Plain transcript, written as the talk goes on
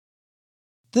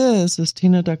This is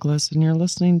Tina Douglas, and you're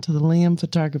listening to the Liam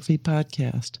Photography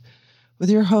Podcast with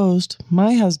your host,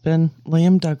 my husband,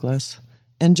 Liam Douglas.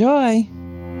 Enjoy!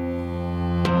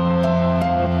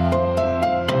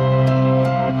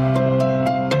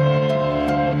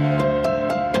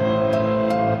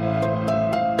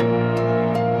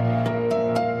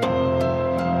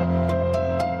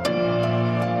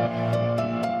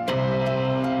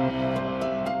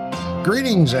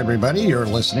 Greetings, everybody. You're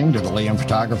listening to the Liam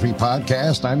Photography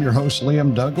Podcast. I'm your host,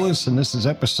 Liam Douglas, and this is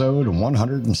episode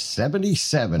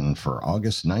 177 for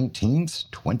August 19th,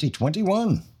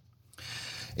 2021.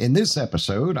 In this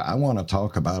episode, I want to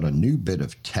talk about a new bit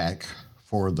of tech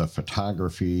for the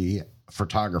photographer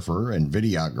and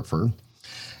videographer,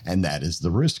 and that is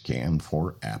the wrist cam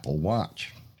for Apple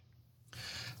Watch.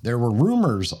 There were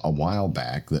rumors a while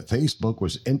back that Facebook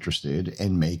was interested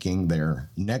in making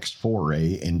their next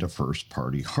foray into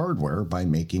first-party hardware by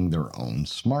making their own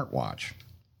smartwatch.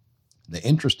 The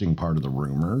interesting part of the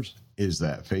rumors is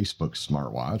that Facebook's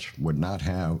smartwatch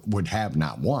would have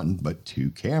not one, but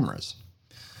two cameras.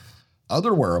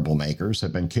 Other wearable makers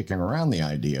have been kicking around the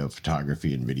idea of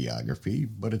photography and videography,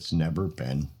 but it's never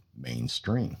been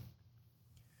mainstream.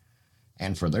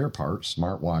 And for their part,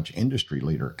 smartwatch industry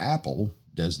leader Apple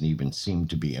doesn't even seem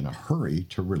to be in a hurry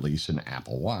to release an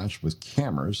Apple Watch with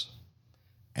cameras,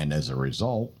 and as a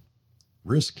result,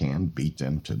 Wristcam beat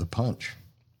them to the punch.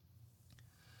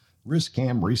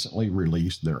 Wristcam recently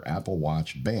released their Apple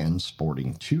Watch band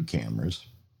sporting two cameras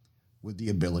with the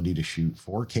ability to shoot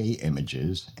 4K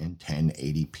images and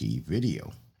 1080p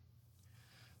video.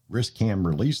 Wristcam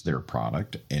released their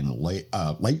product in late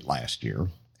last year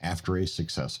after a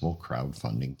successful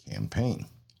crowdfunding campaign.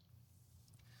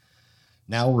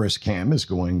 Now Wristcam is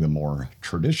going the more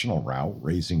traditional route,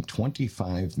 raising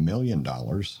 $25 million,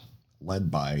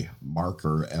 led by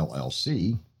Marker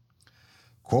LLC.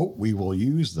 Quote, "We will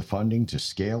use the funding to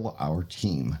scale our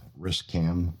team,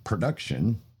 Wristcam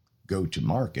production,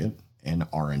 go-to-market, and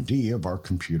R&D of our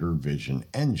computer vision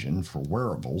engine for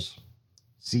wearables,"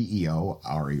 CEO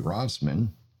Ari Rosman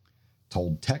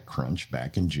told TechCrunch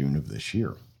back in June of this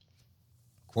year.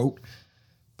 Quote,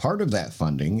 "Part of that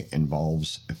funding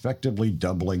involves effectively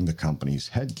doubling the company's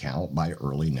headcount by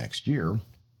early next year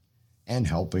and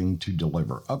helping to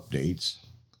deliver updates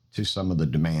to some of the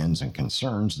demands and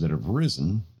concerns that have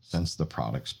risen since the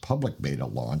product's public beta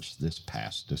launch this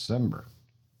past December.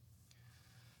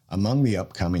 Among the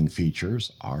upcoming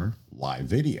features are live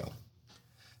video.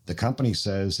 The company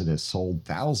says it has sold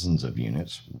thousands of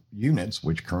units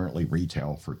which currently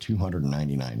retail for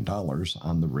 $299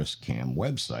 on the Wristcam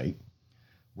website,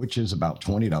 which is about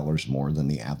 $20 more than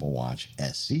the Apple Watch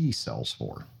SE sells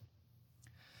for.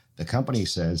 The company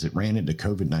says it ran into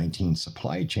COVID-19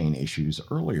 supply chain issues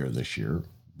earlier this year,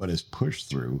 but has pushed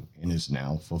through and is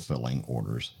now fulfilling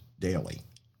orders daily.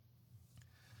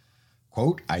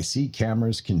 Quote, "I see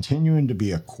cameras continuing to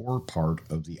be a core part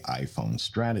of the iPhone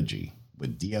strategy,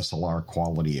 with DSLR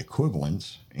quality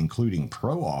equivalents, including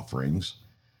Pro offerings,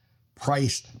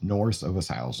 priced north of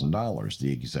 $1,000,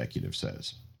 the executive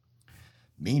says.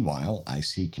 Meanwhile, I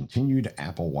see continued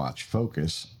Apple Watch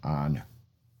focus on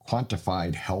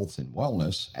quantified health and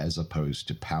wellness as opposed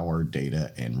to power,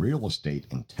 data, and real estate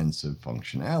intensive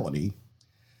functionality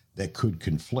that could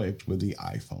conflict with the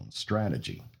iPhone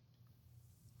strategy."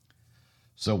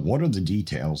 So what are the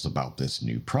details about this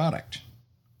new product?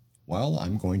 Well,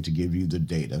 I'm going to give you the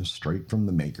data straight from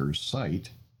the maker's site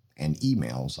and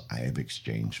emails I have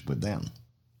exchanged with them.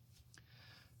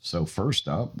 So first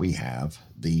up, we have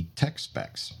the tech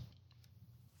specs.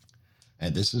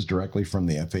 And this is directly from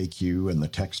the FAQ and the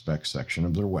tech specs section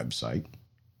of their website.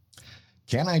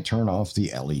 Can I turn off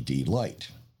the LED light?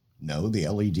 No, the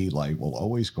LED light will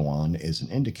always go on as an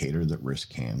indicator that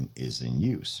Wristcam is in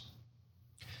use.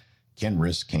 Can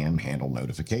Wristcam handle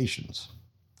notifications?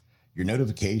 Your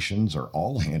notifications are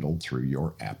all handled through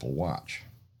your Apple Watch.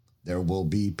 There will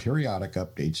be periodic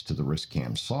updates to the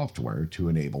Wristcam software to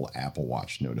enable Apple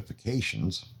Watch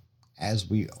notifications as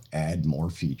we add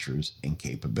more features and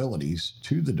capabilities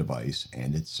to the device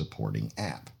and its supporting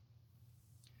app.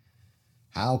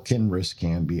 How can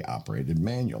Wristcam be operated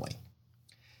manually?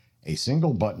 A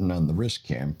single button on the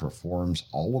Wristcam performs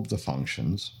all of the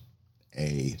functions.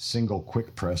 A single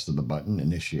quick press of the button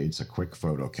initiates a quick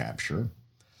photo capture.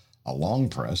 A long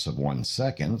press of 1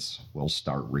 second will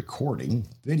start recording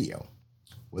video,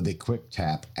 with a quick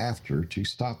tap after to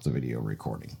stop the video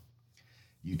recording.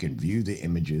 You can view the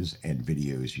images and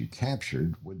videos you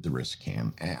captured with the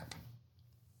Wristcam app.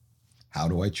 How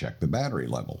do I check the battery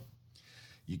level?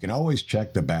 You can always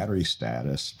check the battery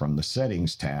status from the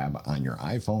Settings tab on your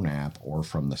iPhone app or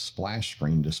from the splash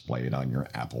screen displayed on your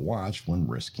Apple Watch when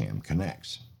WristCam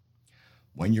connects.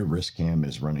 When your WristCam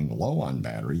is running low on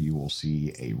battery, you will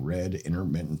see a red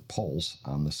intermittent pulse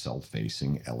on the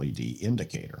self-facing LED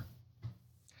indicator.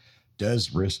 How does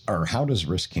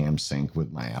WristCam sync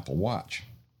with my Apple Watch?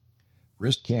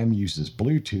 WristCam uses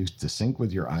Bluetooth to sync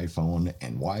with your iPhone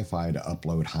and Wi-Fi to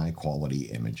upload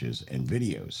high-quality images and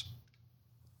videos.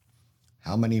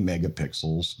 How many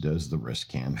megapixels does the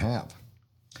WristCam have?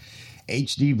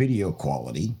 HD video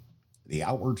quality. The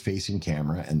outward-facing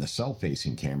camera and the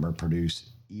self-facing camera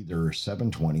produce either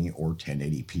 720 or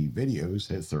 1080p videos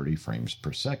at 30 frames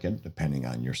per second, depending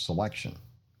on your selection.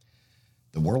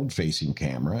 The world-facing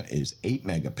camera is 8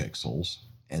 megapixels,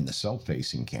 and the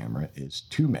self-facing camera is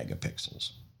 2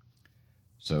 megapixels.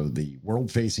 So the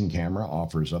world-facing camera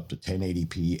offers up to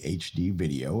 1080p HD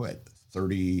video at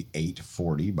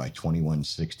 3840 by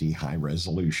 2160 high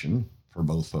resolution for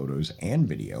both photos and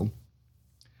video.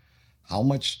 How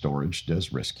much storage does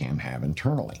WristCam have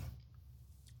internally?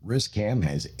 WristCam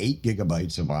has 8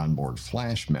 gigabytes of onboard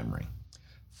flash memory.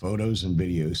 Photos and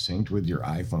videos synced with your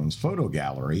iPhone's photo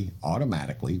gallery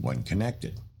automatically when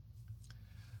connected.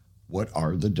 What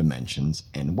are the dimensions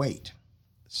and weight?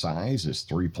 Size is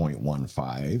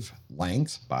 3.15,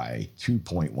 length by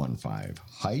 2.15,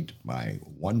 height by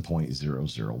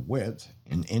 1.00 width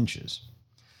in inches.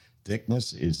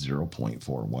 Thickness is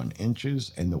 0.41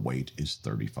 inches, and the weight is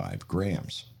 35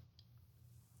 grams.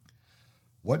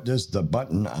 What does the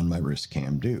button on my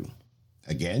WristCam do?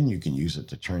 Again, you can use it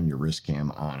to turn your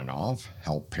WristCam on and off,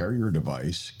 help pair your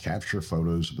device, capture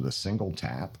photos with a single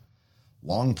tap,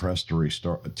 long press to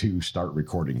start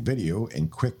recording video,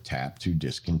 and quick tap to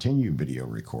discontinue video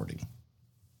recording.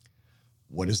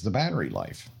 What is the battery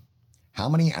life? How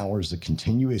many hours of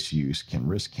continuous use can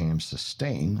WristCam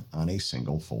sustain on a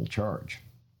single full charge?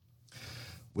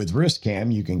 With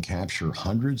WristCam, you can capture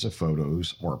hundreds of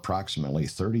photos or approximately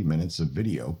 30 minutes of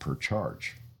video per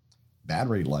charge.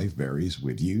 Battery life varies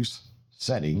with use,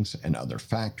 settings, and other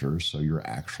factors, so your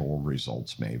actual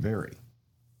results may vary.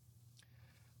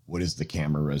 What is the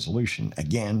camera resolution?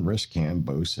 Again, WristCam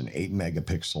boasts an 8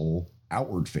 megapixel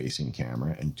outward-facing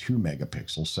camera and 2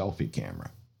 megapixel selfie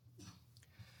camera.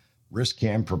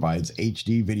 WristCam provides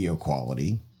HD video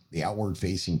quality. The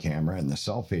outward-facing camera and the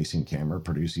self-facing camera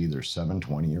produce either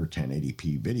 720 or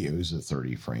 1080p videos at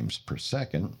 30 frames per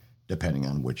second, depending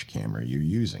on which camera you're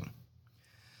using.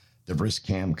 The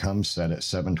WristCam comes set at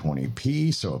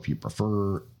 720p, so if you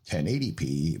prefer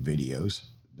 1080p videos,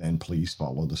 then please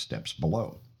follow the steps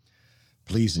below.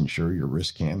 Please ensure your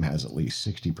WristCam has at least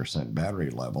 60%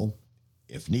 battery level.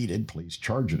 If needed, please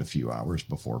charge it a few hours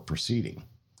before proceeding.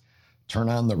 Turn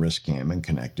on the WristCam and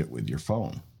connect it with your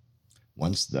phone.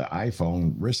 Once the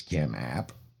iPhone WristCam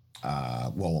app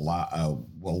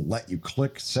will let you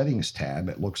click Settings tab,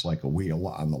 it looks like a wheel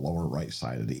on the lower right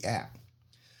side of the app.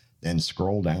 Then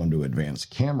scroll down to Advanced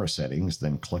Camera Settings,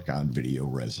 then click on Video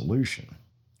Resolution.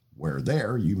 Where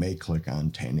there, you may click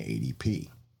on 1080p.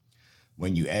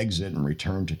 When you exit and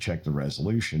return to check the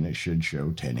resolution, it should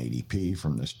show 1080p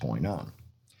from this point on.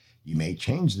 You may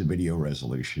change the video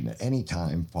resolution at any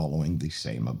time following the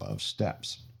same above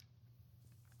steps.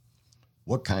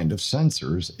 What kind of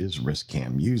sensors is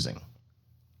WristCam using?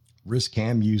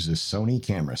 WristCam uses Sony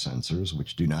camera sensors,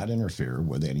 which do not interfere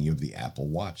with any of the Apple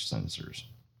Watch sensors.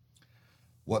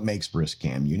 What makes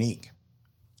WristCam unique?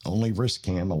 Only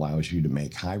WristCam allows you to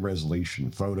make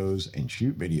high-resolution photos and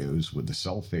shoot videos with the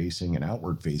self-facing and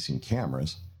outward-facing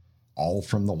cameras, all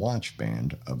from the watch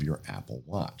band of your Apple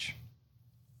Watch.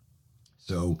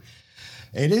 So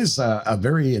it is a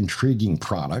very intriguing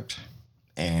product,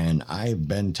 and I've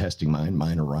been testing mine.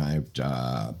 Mine arrived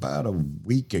about a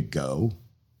week ago,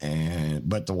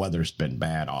 but the weather's been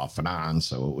bad off and on,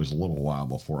 so it was a little while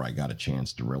before I got a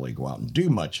chance to really go out and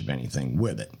do much of anything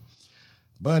with it.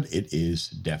 But it is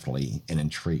definitely an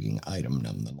intriguing item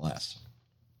nonetheless.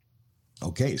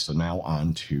 Okay, so now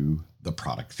on to the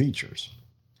product features.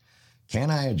 Can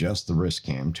I adjust the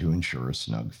WristCam to ensure a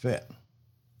snug fit?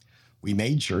 We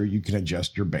made sure you can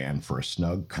adjust your band for a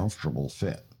snug, comfortable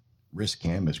fit.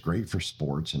 WristCam is great for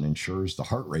sports and ensures the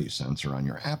heart rate sensor on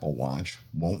your Apple Watch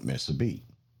won't miss a beat.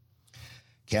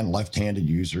 Can left-handed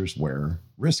users wear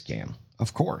WristCam?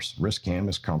 Of course, WristCam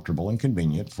is comfortable and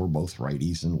convenient for both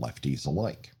righties and lefties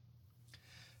alike.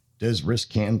 Does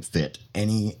WristCam fit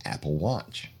any Apple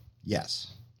Watch?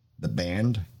 Yes. The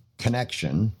band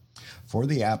connection for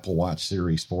the Apple Watch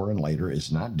Series 4 and later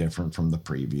is not different from the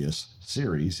previous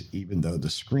series, even though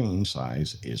the screen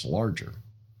size is larger.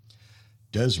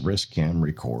 Does WristCam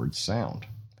record sound?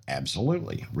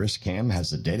 Absolutely. Wristcam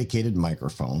has a dedicated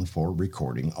microphone for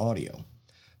recording audio.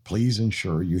 Please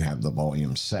ensure you have the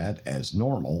volume set as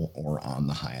normal or on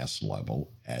the highest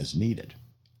level as needed.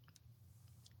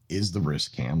 Is the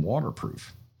Wristcam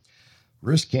waterproof?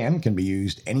 Wristcam can be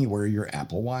used anywhere your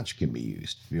Apple Watch can be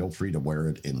used. Feel free to wear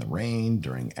it in the rain,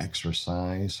 during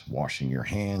exercise, washing your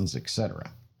hands,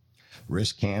 etc.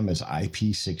 Wristcam is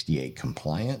IP68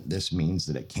 compliant. This means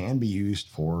that it can be used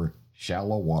for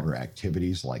shallow water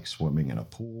activities like swimming in a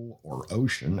pool or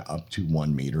ocean up to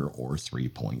 1 meter or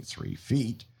 3.3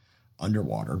 feet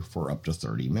underwater for up to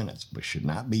 30 minutes, but should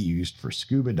not be used for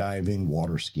scuba diving,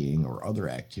 water skiing, or other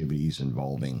activities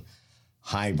involving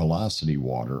high velocity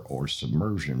water or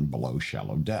submersion below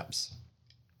shallow depths.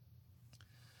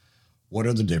 What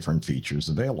are the different features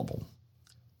available?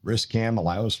 Wristcam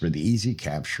allows for the easy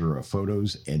capture of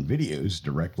photos and videos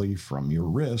directly from your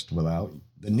wrist without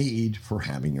the need for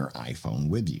having your iPhone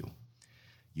with you.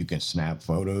 You can snap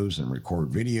photos and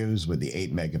record videos with the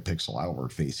 8 megapixel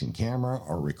outward-facing camera,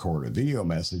 or record a video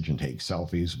message and take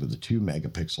selfies with the 2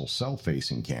 megapixel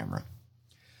self-facing camera.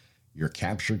 Your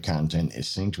captured content is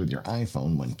synced with your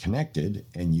iPhone when connected,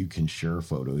 and you can share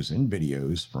photos and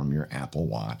videos from your Apple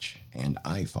Watch and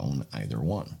iPhone, either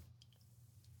one.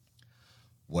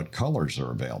 What colors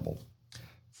are available?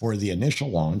 For the initial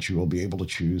launch, you will be able to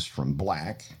choose from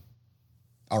white,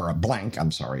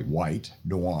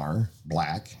 noir,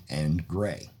 black, and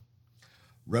gray.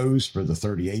 Rose for the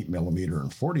 38mm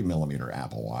and 40mm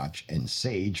Apple Watch, and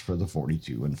sage for the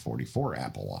 42 and 44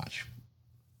 Apple Watch.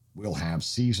 We'll have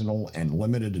seasonal and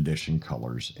limited edition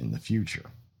colors in the future.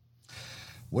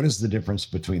 What is the difference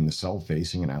between the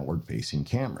self-facing and outward-facing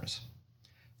cameras?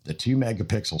 The 2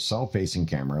 megapixel self-facing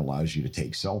camera allows you to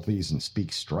take selfies and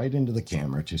speak straight into the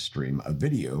camera to stream a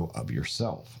video of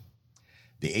yourself.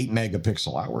 The 8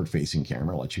 megapixel outward-facing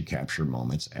camera lets you capture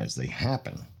moments as they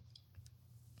happen.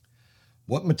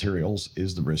 What materials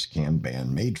is the Wristcam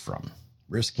band made from?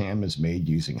 Wristcam is made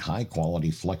using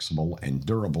high-quality, flexible, and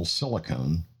durable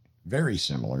silicone, very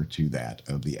similar to that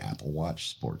of the Apple Watch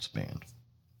sports band.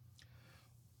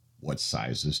 What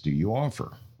sizes do you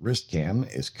offer? Wristcam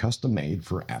is custom-made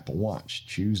for Apple Watch.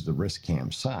 Choose the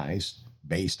Wristcam size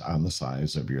based on the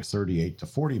size of your 38 to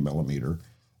 40 millimeter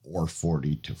or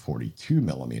 40 to 42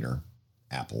 millimeter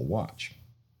Apple Watch.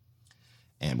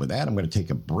 And with that, I'm going to take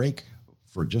a break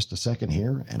for just a second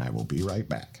here, and I will be right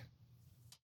back.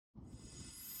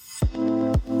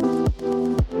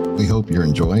 We hope you're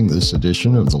enjoying this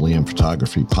edition of the Liam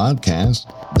Photography Podcast.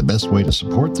 The best way to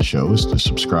support the show is to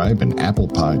subscribe in Apple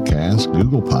Podcasts,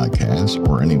 Google Podcasts,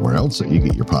 or anywhere else that you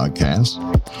get your podcasts.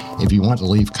 If you want to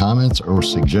leave comments or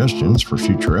suggestions for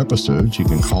future episodes, you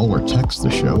can call or text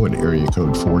the show at area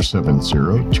code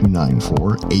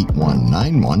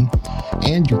 470-294-8191.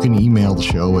 And you can email the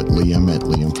show at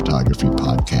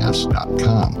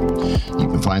liam@liamphotographypodcast.com. You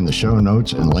can find the show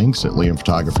notes and links at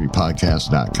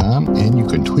liamphotographypodcast.com, and you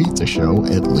can tweet the show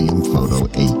at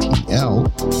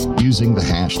liamphotoatl using the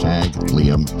hashtag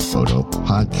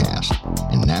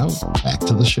liamphotopodcast. And now, back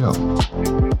to the show.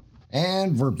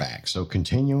 And we're back. So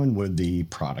continuing with the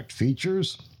product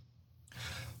features,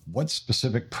 what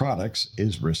specific products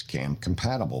is Wristcam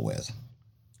compatible with?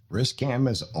 Wristcam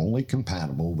is only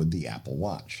compatible with the Apple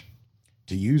Watch.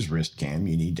 To use Wristcam,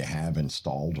 you need to have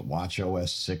installed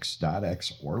watchOS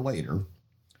 6.x or later.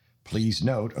 Please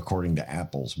note, according to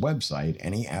Apple's website,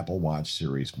 any Apple Watch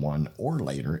Series 1 or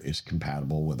later is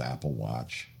compatible with Apple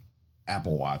Watch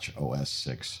OS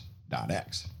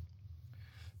 6.x.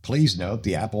 Please note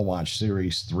the Apple Watch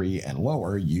Series 3 and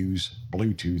lower use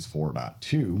Bluetooth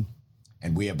 4.2,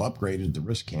 and we have upgraded the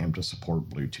Wristcam to support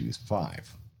Bluetooth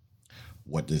 5.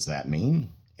 What does that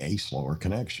mean? A slower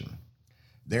connection.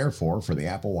 Therefore, for the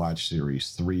Apple Watch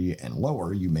Series 3 and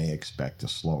lower, you may expect a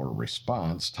slower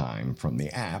response time from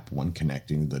the app when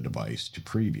connecting the device to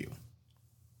preview.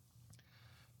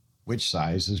 Which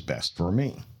size is best for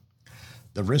me?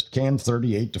 The Wristcam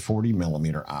 38 to 40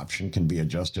 millimeter option can be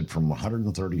adjusted from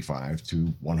 135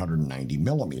 to 190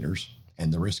 millimeters,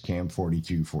 and the Wristcam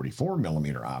 42-44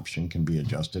 millimeter option can be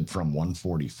adjusted from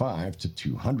 145 to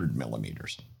 200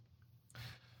 millimeters.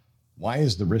 Why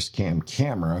is the Wristcam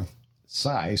camera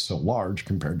size so large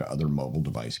compared to other mobile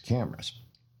device cameras?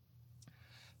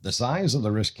 The size of the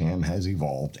Wristcam has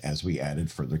evolved as we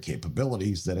added further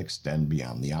capabilities that extend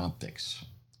beyond the optics.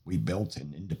 We built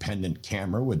an independent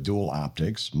camera with dual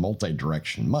optics,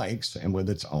 multi-direction mics, and with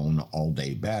its own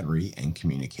all-day battery and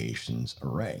communications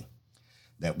array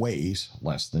that weighs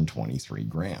less than 23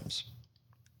 grams.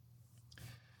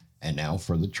 And now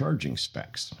for the charging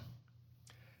specs.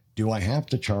 Do I have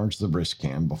to charge the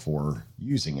Wristcam before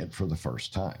using it for the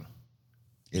first time?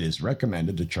 It is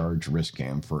recommended to charge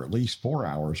Riskcam for at least 4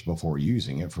 hours before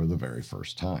using it for the very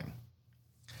first time.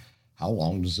 How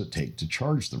long does it take to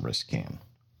charge the Riskcam?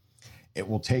 It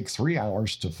will take 3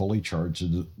 hours to fully charge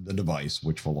the device,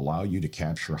 which will allow you to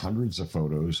capture hundreds of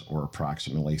photos or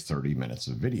approximately 30 minutes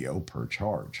of video per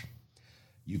charge.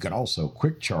 You could also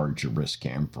quick charge your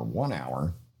Riskcam for 1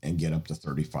 hour and get up to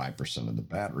 35% of the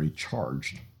battery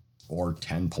charged, or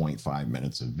 10.5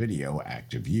 minutes of video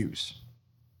active use.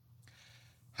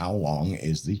 How long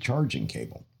is the charging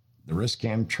cable? The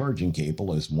Riskcam charging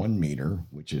cable is 1 meter,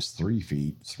 which is 3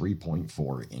 feet,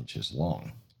 3.4 inches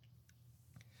long.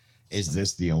 Is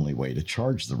this the only way to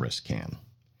charge the Riskcam?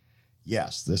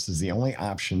 Yes, this is the only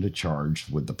option to charge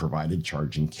with the provided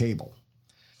charging cable.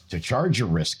 To charge your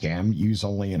Riskcam, use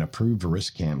only an approved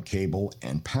Riskcam cable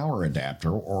and power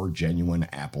adapter or genuine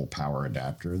Apple power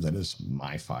adapter that is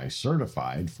MiFi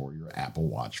certified for your Apple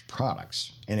Watch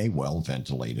products in a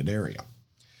well-ventilated area.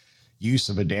 Use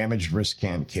of a damaged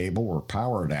Riskcam cable or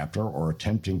power adapter or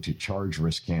attempting to charge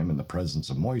Riskcam in the presence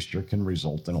of moisture can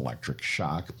result in electric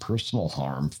shock, personal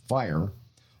harm, fire,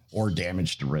 or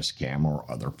damage to Riskcam or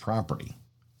other property.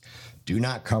 Do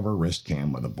not cover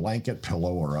Riskcam with a blanket,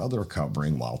 pillow, or other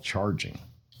covering while charging.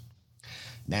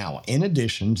 Now, in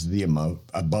addition to the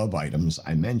above items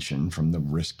I mentioned from the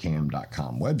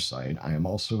Riskcam.com website, I am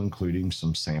also including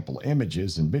some sample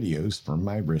images and videos from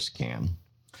my Riskcam.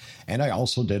 And I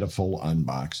also did a full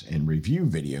unbox and review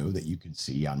video that you can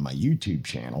see on my YouTube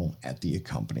channel at the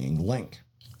accompanying link,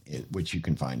 which you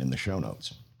can find in the show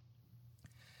notes.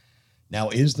 Now,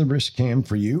 is the Riskcam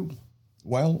for you?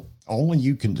 Well, only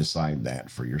you can decide that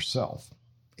for yourself.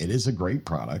 It is a great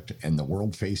product, and the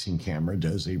world-facing camera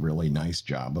does a really nice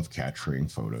job of capturing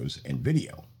photos and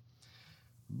video.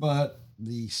 But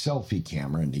the selfie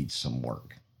camera needs some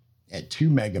work. At 2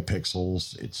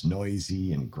 megapixels, it's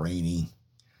noisy and grainy.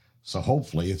 So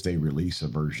hopefully if they release a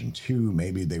version 2,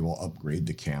 maybe they will upgrade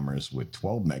the cameras with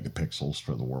 12 megapixels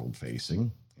for the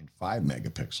world-facing and 5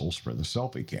 megapixels for the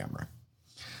selfie camera.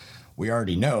 We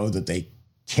already know that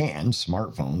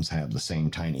smartphones have the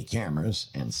same tiny cameras,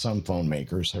 and some phone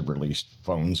makers have released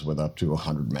phones with up to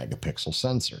 100 megapixel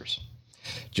sensors.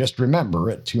 Just remember,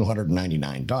 at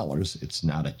 $299, it's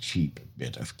not a cheap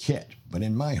bit of kit, but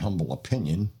in my humble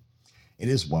opinion, it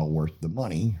is well worth the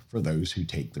money for those who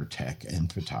take their tech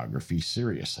and photography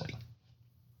seriously.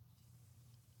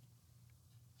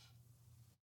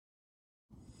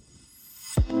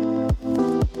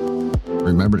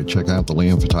 Remember to check out the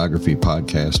Liam Photography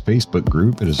Podcast Facebook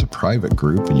group. It is a private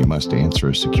group, and you must answer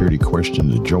a security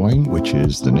question to join, which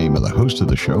is the name of the host of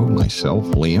the show, myself,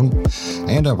 Liam.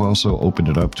 And I've also opened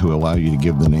it up to allow you to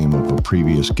give the name of a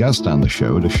previous guest on the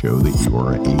show to show that you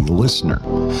are a listener.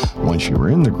 Once you are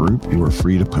in the group, you are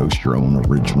free to post your own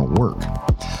original work.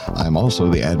 I'm also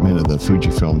the admin of the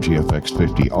Fujifilm GFX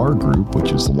 50R group,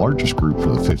 which is the largest group for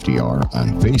the 50R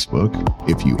on Facebook.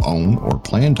 If you own or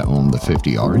plan to own the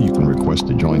 50R, you can request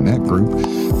to join that group,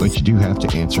 but you do have to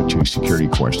answer 2 security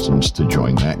questions to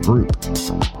join that group.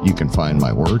 You can find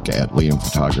my work at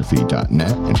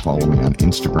liamphotography.net and follow me on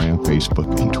Instagram,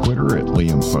 Facebook, and Twitter at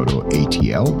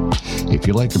liamphotoatl. If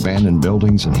you like abandoned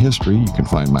buildings and history, you can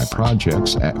find my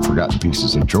projects at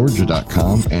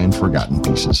forgottenpiecesofgeorgia.com and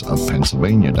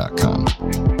forgottenpiecesofpennsylvania.com.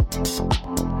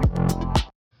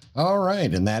 All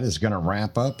right, and that is going to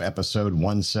wrap up episode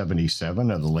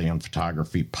 177 of the Liam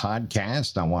Photography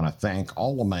Podcast. I want to thank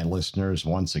all of my listeners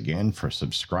once again for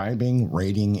subscribing,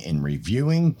 rating, and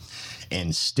reviewing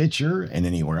in Stitcher and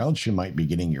anywhere else you might be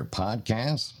getting your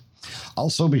podcasts.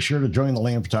 Also, be sure to join the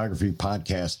Liam Photography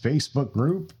Podcast Facebook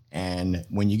group. And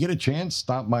when you get a chance,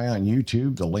 stop by on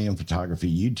YouTube, the Liam Photography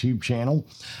YouTube channel.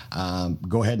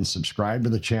 Go ahead and subscribe to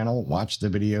the channel, watch the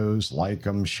videos, like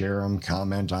them, share them,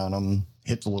 comment on them.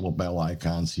 Hit the little bell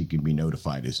icon so you can be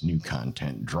notified as new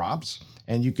content drops.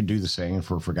 And you can do the same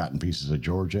for Forgotten Pieces of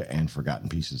Georgia and Forgotten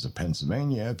Pieces of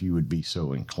Pennsylvania if you would be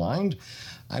so inclined.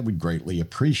 I would greatly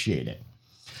appreciate it.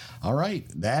 All right,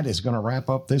 that is going to wrap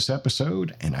up this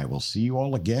episode, and I will see you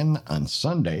all again on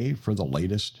Sunday for the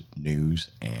latest news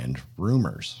and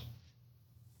rumors.